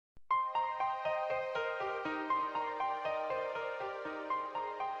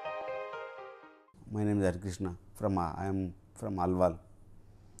My name is Krishna I'm from Alwal.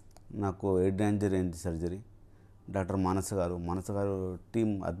 నాకు 8 range surgery. Doctor మానస గారు team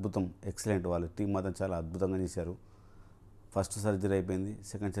అద్భుతం, ఎక్సలెంట్. వాళ్ళ టీం మాత్రం చాలా అద్భుతంగా చేశారు. ఫస్ట్ సర్జరీ అయిపోయింది,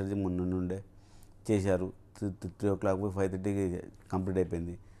 సెకండ్ సర్జరీ మొన్న నుండే చేశారు. 3 o'clock 5:30కి కంప్లీట్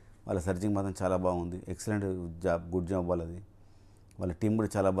అయిపోయింది. వాళ్ళ సర్జరీ మాత్రం చాలా బాగుంది, ఎక్సలెంట్ జాబ్, గుడ్ జాబ్ వాళ్ళది. వాళ్ళ టీం కూడా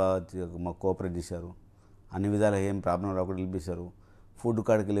చాలా బాగా మాకు కోఆపరేట్ చేశారు. అన్ని విధాలు ఏం ప్రాబ్లం రాకుండా నిలిపేశారు. ఫుడ్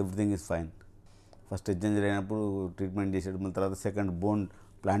కాడికి everything is fine. First injury అయినప్పుడు ట్రీట్మెంట్ చేశాడు, మళ్ళీ తర్వాత సెకండ్ బోన్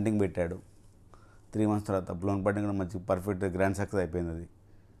ప్లాంటింగ్ పెట్టాడు. 3 months తర్వాత బోన్ ప్లాంటింగ్ కూడా మంచి పర్ఫెక్ట్ గ్రాండ్ సక్సెస్ అయిపోయింది. అది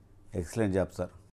ఎక్సలెంట్ జాబ్ సార్.